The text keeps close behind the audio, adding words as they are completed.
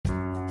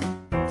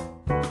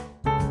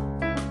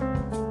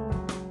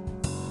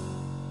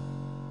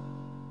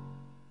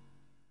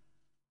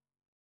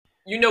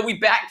You know we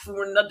back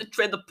for another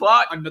trailer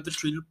park. Another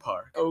trailer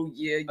park. Oh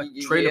yeah,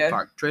 Trailer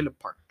park.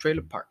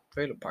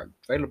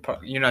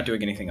 You're not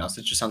doing anything else.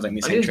 It just sounds like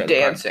me saying I'm just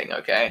trailer park. dancing,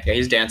 okay? Yeah,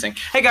 he's dancing.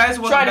 Hey guys,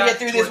 Trying to get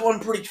through this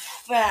one pretty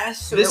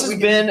fast. So This has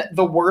been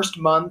the worst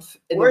month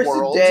in the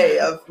world. Worst day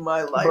of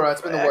my life. Bro, it's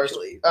been the worst.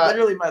 Actually.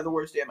 Literally the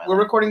worst day of my life. We're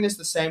recording this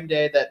the same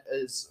day that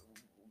is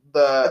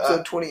the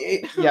episode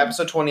 28. Yeah,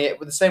 episode 28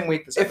 with the same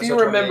week. This if you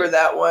remember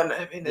that one,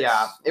 I mean,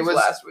 it was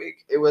last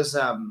week. It was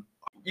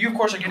You of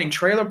course are getting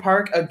Trailer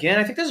Park again.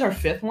 I think this is our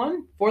fourth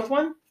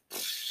one.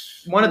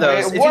 One of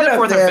those. It's either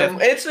fourth or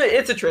fifth.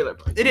 It's a trailer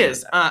park. It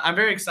is. I'm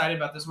very excited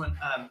about this one.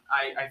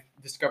 I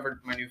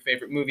discovered my new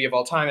favorite movie of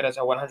all time. It has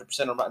a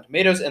 100% on Rotten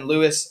Tomatoes, and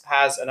Lewis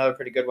has another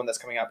pretty good one that's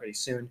coming out pretty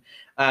soon.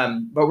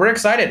 But we're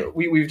excited.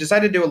 We've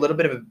decided to do a little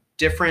bit of a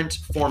different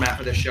format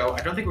for this show.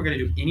 I don't think we're going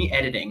to do any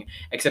editing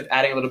except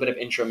adding a little bit of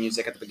intro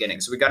music at the beginning.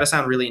 So we got to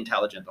sound really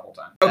intelligent the whole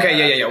time.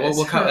 Okay, yeah.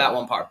 We'll cut that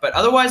one part. But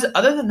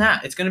other than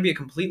that, it's going to be a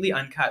completely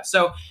uncut.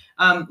 So,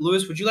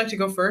 Lewis, would you like to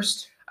go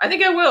first? I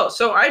think I will.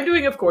 So I'm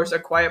doing, of course, A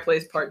Quiet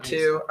Place Part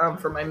 2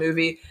 for my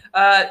movie.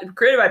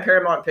 Created by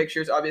Paramount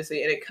Pictures,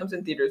 obviously, and it comes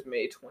in theaters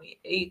May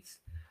 28th.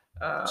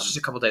 It's just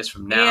a couple days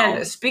from now.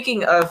 And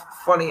speaking of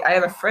funny, I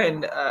have a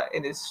friend,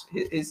 and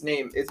his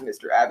name is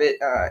Mr. Abbott,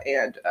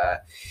 and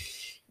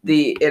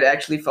it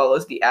actually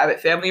follows the Abbott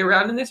family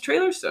around in this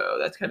trailer, so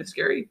that's kind of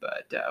scary.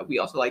 But we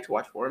also like to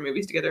watch horror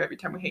movies together every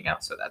time we hang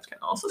out, so that's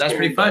kind of also that's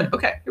scary, pretty fun. But,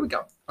 okay, here we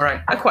go. All right,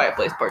 A Quiet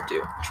Place Part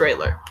 2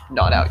 trailer,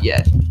 not out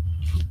yet.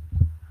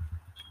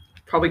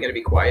 Probably going to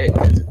be quiet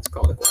because it's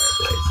called A Quiet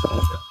Place. So,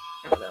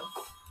 I don't know.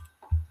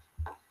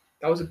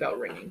 That was a bell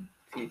ringing.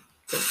 If you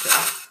couldn't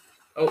tell.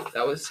 Oh,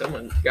 that was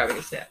someone grabbing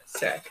a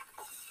sack.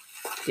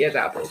 He has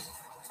apples.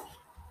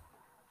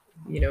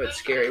 You know it's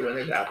scary when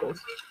there's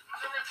apples.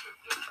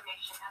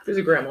 There's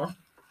a grandma.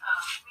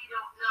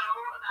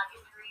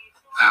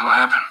 That'll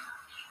happen.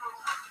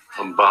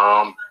 A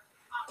bomb,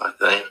 I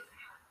think.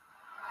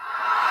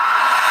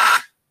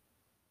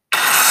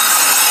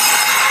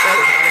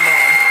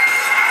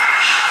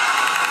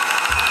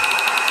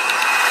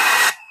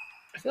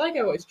 I feel like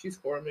I always choose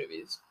horror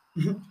movies.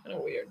 It's kind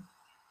of weird.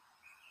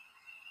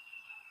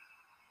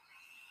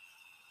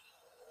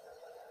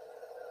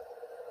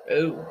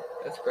 Oh,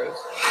 that's gross.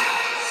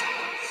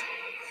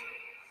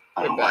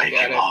 I don't know why you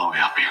came all the way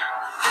up here.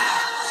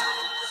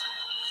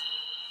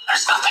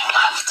 There's nothing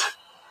left.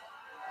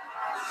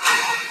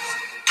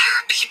 There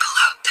are people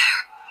out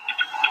there.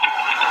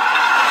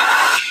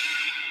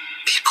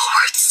 People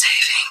worth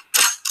saving.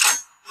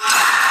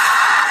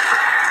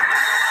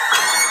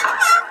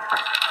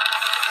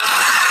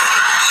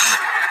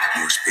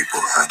 Most people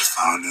had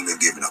finally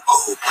given up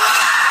hope.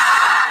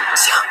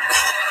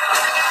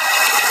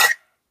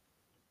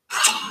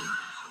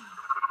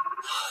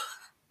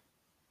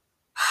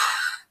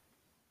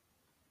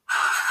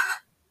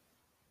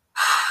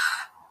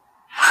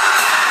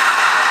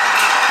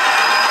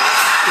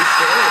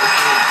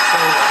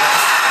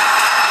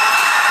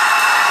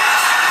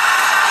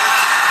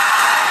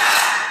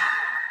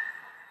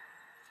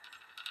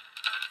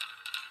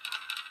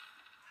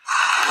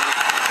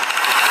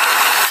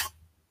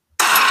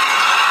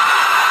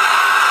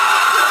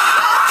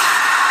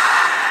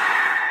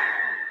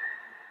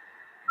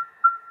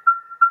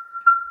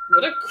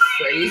 What a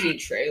crazy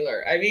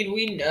trailer. I mean,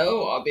 we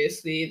know,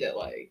 obviously, that,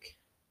 like...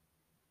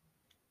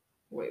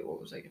 Wait, what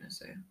was I going to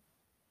say?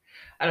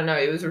 I don't know.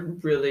 It was a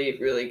really,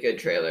 really good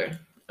trailer.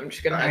 I'm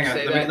just going to have to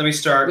say that. Let me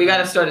start. We got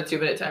to start a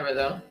 2-minute timer,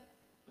 though.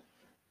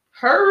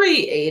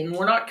 Hurry, Aiden.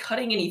 We're not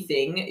cutting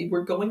anything.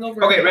 We're going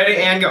over... Okay, ready,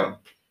 and go.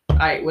 All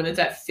right, when it's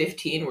at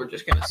 15, we're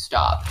just going to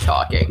stop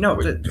talking. No,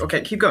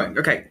 okay, keep going.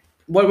 Okay.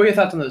 What were your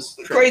thoughts on this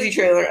trailer? Crazy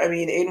trailer. I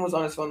mean, Aiden was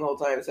on his phone the whole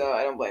time, so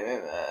I don't blame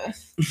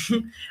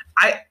him.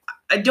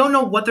 I don't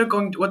know what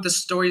the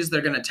stories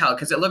they're gonna tell,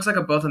 because it looks like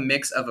both a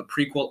mix of a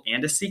prequel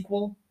and a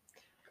sequel.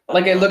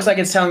 Like it looks like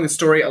it's telling the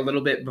story a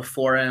little bit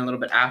before and a little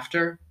bit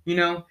after. You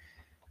know,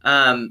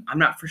 I'm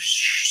not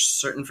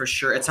certain for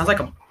sure. It sounds like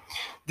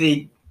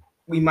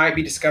we might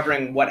be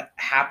discovering what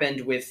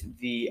happened with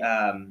the.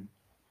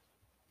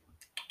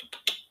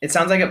 It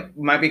sounds like it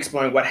might be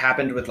exploring what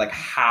happened with like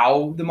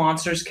how the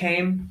monsters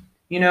came.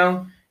 You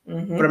know,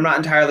 but I'm not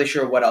entirely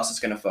sure what else it's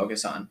gonna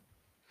focus on.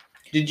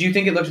 Did you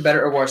think it looked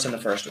better or worse than the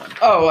first one?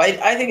 Oh,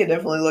 I think it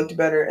definitely looked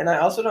better. And I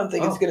also don't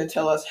think it's going to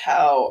tell us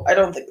how. I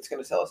don't think it's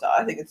going to tell us how.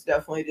 I think it's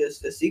definitely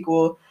just a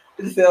sequel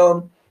to the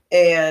film.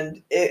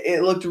 And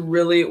it looked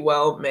really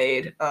well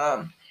made.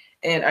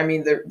 And I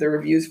mean, the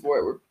reviews for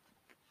it were...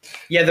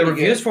 Yeah, the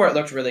reviews for it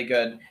looked really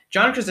good.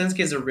 John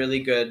Krasinski is a really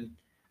good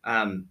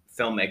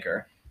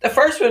filmmaker. The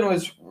first one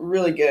was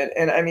really good.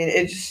 And I mean,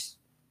 it just...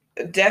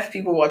 Deaf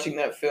people watching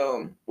that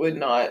film would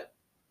not...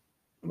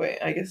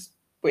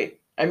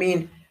 I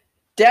mean...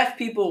 Deaf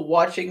people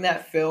watching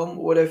that film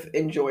would have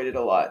enjoyed it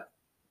a lot,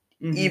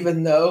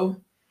 even though,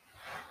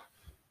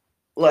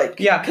 like,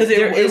 because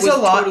there is a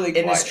lot totally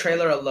in this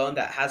trailer alone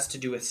that has to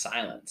do with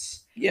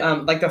silence. Yeah,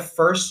 like the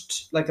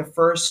first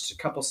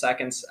couple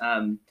seconds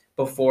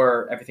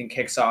before everything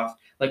kicks off,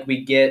 like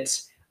we get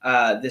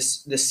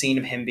this scene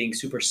of him being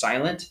super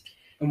silent,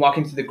 and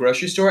walking through the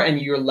grocery store,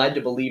 and you're led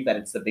to believe that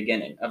it's the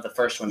beginning of the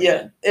first one. Yeah,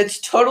 again. it's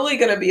totally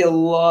gonna be a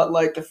lot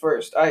like the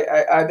first.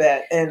 I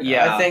bet, and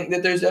Yeah. I think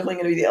that there's definitely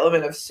gonna be the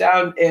element of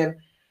sound, and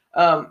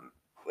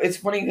it's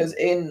funny because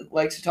Aiden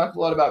likes to talk a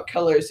lot about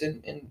colors,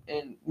 and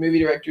movie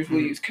directors will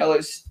use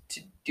colors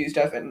to do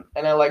stuff, and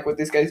I like what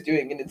this guy's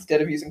doing, and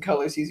instead of using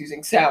colors, he's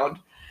using sound.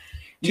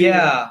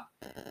 Yeah,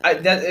 which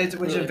is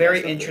Really a very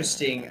mess up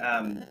interesting,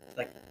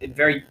 like a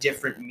very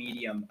different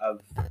medium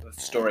of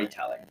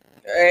storytelling.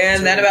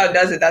 And that about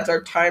does it. That's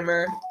our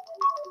timer.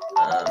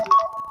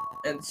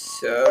 And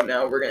so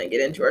now we're gonna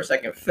get into our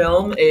second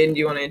film. Aiden, do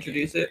you want to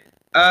introduce it?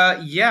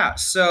 Yeah.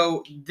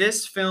 So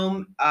this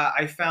film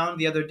I found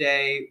the other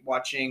day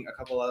watching a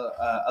couple of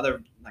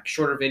other like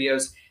shorter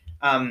videos.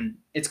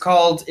 It's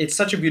called "It's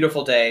Such a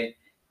Beautiful Day."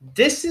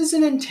 This is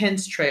an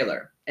intense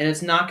trailer, and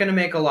it's not going to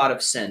make a lot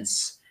of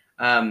sense.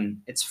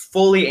 It's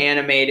fully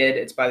animated.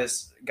 It's by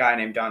this guy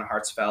named Don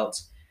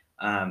Hartzfeldt.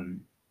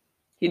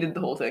 He did the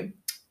whole thing.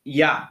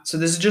 Yeah. So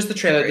this is just the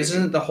trailer. This Crazy.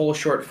 isn't the whole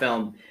short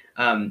film.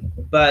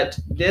 But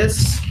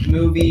this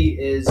movie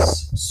is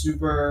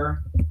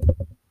super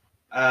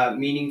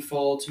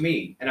meaningful to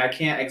me, and I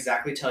can't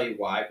exactly tell you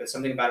why, but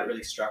something about it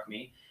really struck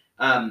me.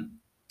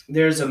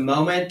 There's a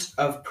moment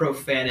of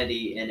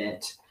profanity in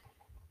it.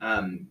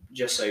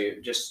 Just so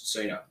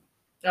you know.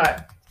 All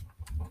right.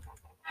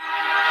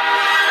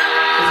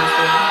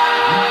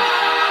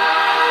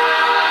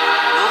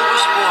 Will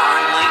was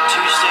born late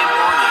Tuesday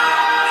morning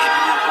in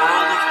the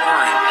world of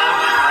orange and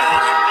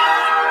red.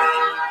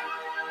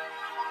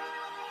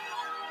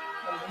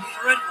 He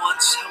read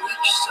once how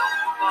each cell of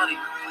the body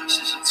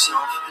replaces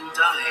itself and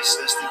dies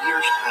as the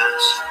years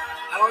pass,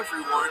 how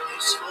everyone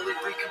is slowly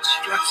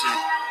reconstructed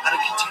out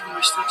of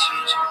continuously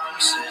changing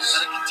pieces,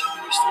 the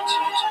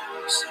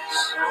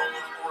world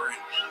of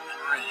orange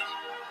and red.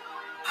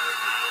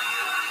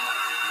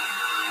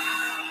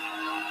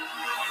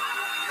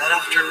 That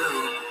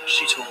afternoon,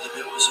 she told him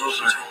it was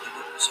over.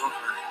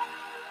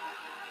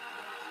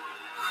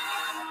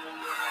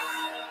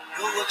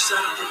 Bill looks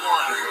out of the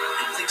water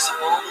and thinks of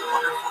all the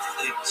wonderful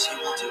things he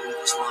will do with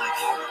his life.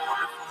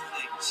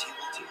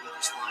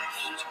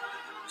 She told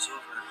him it was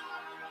over.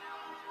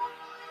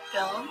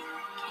 Bill,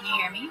 can you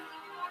hear me?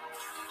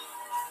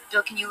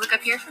 Bill, can you look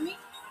up here for me?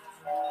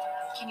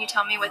 Can you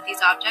tell me what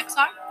these objects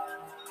are?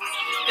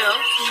 Bill,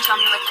 can you tell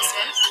me what this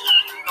is?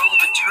 All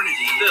of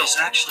eternity is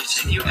actually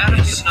taking you add up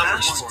place. these The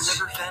numbers past once?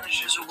 never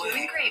vanishes Doing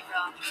away. great,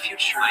 Bill. The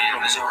future I am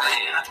has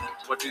already happened.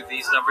 What do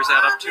these numbers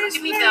add up to? Look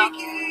at me, Bill.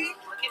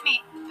 Look at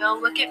me. Bill,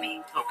 look at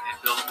me. Okay,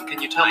 Bill, can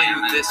you tell me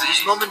who this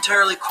He's is?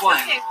 momentarily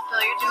quiet, Okay,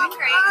 Bill, you're doing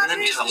great. and then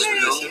tells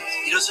Bill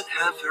he doesn't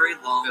have very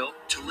long Bill,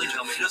 to can you live.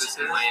 tell me He who doesn't this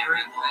is? have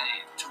very long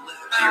to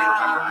live. Do you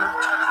remember her?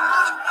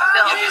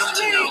 Bill, You have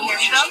to can know you hear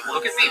me, just Bill?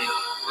 Look at me.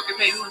 Look at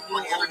me. You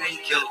will only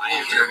get I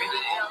am Jeremy.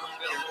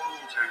 older.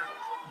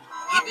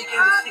 He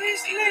began to think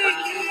he had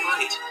a new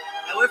light.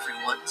 How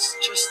everyone's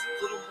just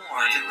a little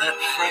more than that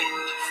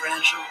frightened,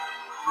 fragile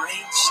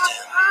brainstem,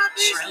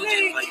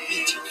 surrounded by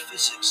meat and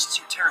physics,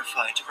 too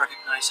terrified to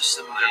recognize the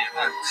sum of their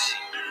parts.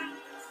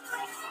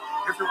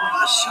 Everyone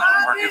in the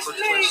supermarket looks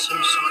like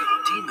some sort of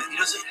demon. He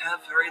doesn't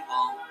have very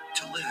long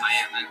to live.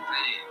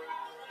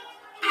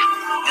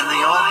 And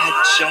they all had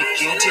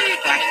gigantic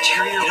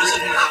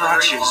bacteria-ridden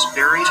crotches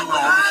buried in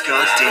all the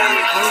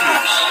goddamn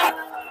produce.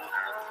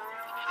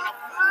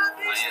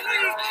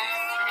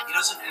 He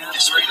doesn't have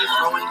despite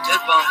throwing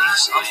dead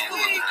bodies off the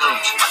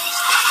boat.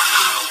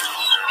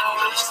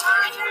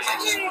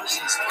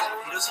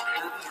 He doesn't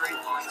have very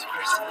long to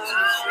live.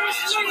 He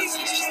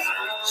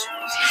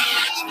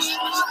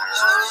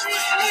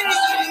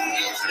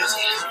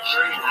doesn't have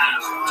very long to live. He doesn't have very long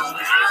to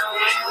live.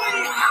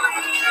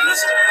 He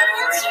doesn't have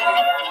very long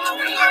to live.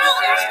 He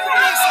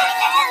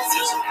doesn't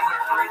have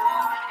very long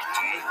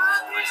to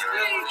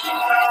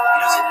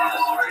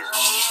live.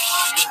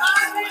 He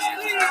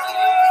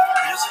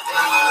doesn't have very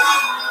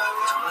long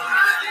to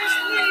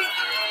live.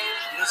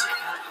 He doesn't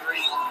have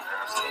very long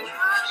to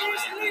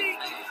live.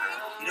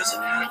 He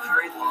doesn't have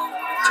very long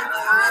to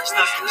live. He's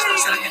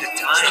not gonna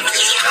die.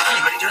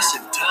 He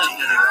doesn't die.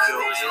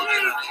 Bill,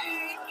 get up.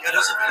 Get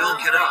up, Bill,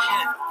 get up.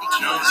 He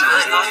can't die. He's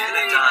not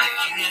gonna die.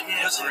 He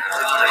doesn't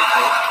die.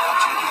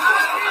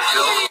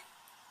 Bill.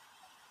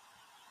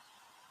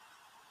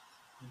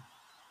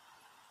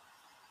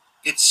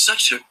 It's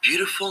such a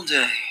beautiful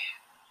day.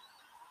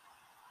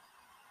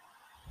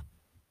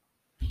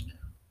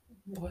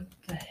 What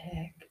the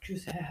heck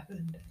just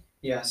happened?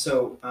 Yeah,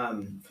 so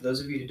for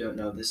those of you who don't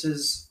know, this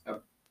is a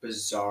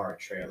bizarre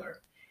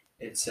trailer.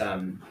 It's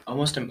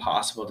almost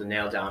impossible to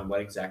nail down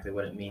what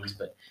it means,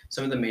 but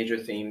some of the major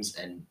themes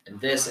and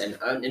this and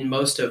in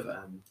most of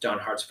Don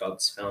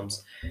Hartzfeldt's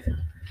films,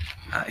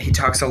 he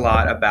talks a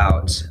lot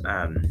about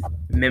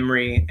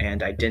memory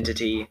and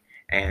identity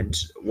and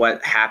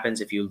what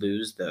happens if you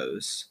lose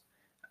those.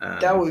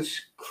 That was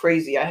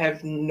crazy. I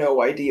have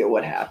no idea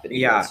what happened.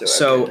 Yeah, whatsoever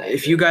so in that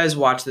if you guys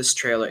watch this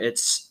trailer,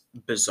 it's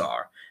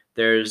bizarre.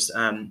 There's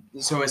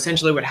so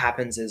essentially what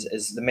happens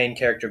is the main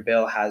character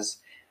Bill has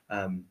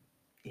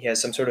he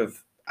has some sort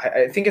of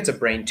I think it's a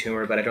brain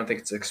tumor, but I don't think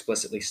it's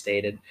explicitly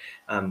stated.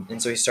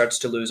 And so he starts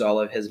to lose all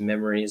of his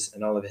memories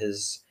and all of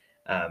his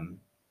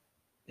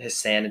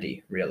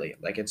sanity, really.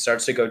 Like it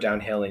starts to go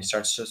downhill and he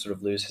starts to sort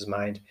of lose his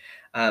mind.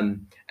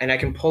 And I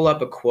can pull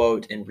up a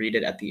quote and read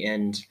it at the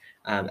end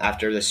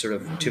after this sort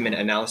of 2-minute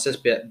analysis,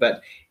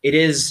 but it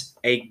is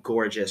a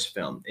gorgeous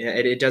film.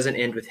 It doesn't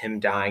end with him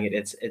dying.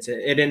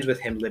 It ends with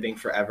him living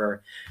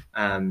forever.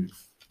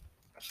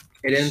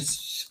 It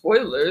ends.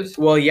 Spoilers.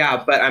 Well,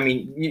 yeah, but I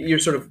mean, you're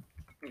sort of,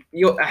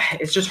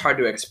 it's just hard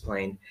to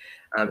explain.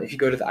 If you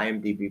go to the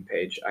IMDb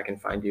page, I can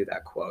find you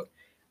that quote.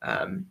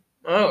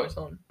 Oh, it's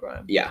on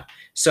Prime. Yeah.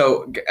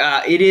 So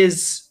it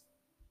is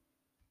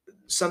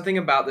something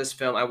about this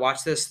film. I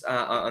watched this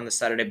on the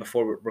Saturday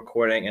before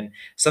recording, and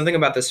something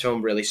about this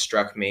film really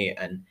struck me,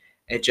 and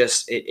it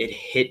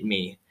hit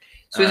me.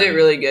 So is it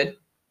really good?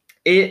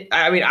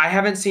 I mean, I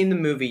haven't seen the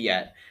movie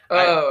yet.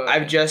 Oh,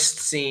 I've just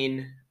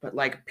seen, but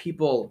like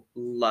people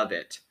love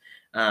it.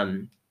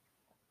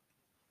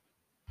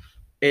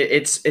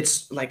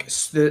 It's like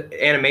the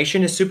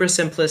animation is super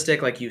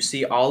simplistic. Like you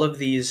see all of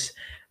these.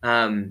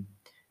 I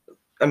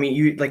mean,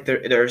 you like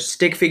there are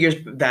stick figures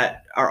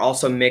that are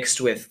also mixed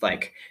with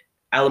like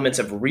elements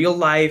of real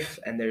life,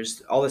 and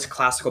there's all this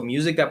classical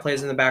music that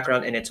plays in the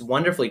background, and it's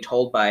wonderfully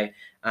told by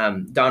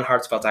Don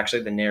Hartzfeldt's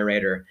actually the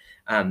narrator.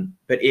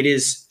 But it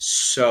is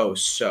so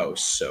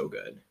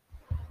good.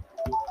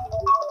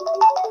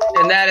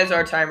 and that is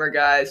our timer,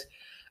 guys.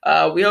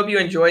 We hope you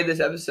enjoyed this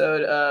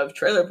episode of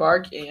Trailer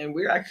Park, and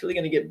we're actually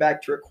going to get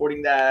back to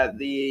recording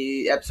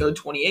the episode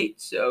 28.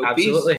 So peace. Absolutely.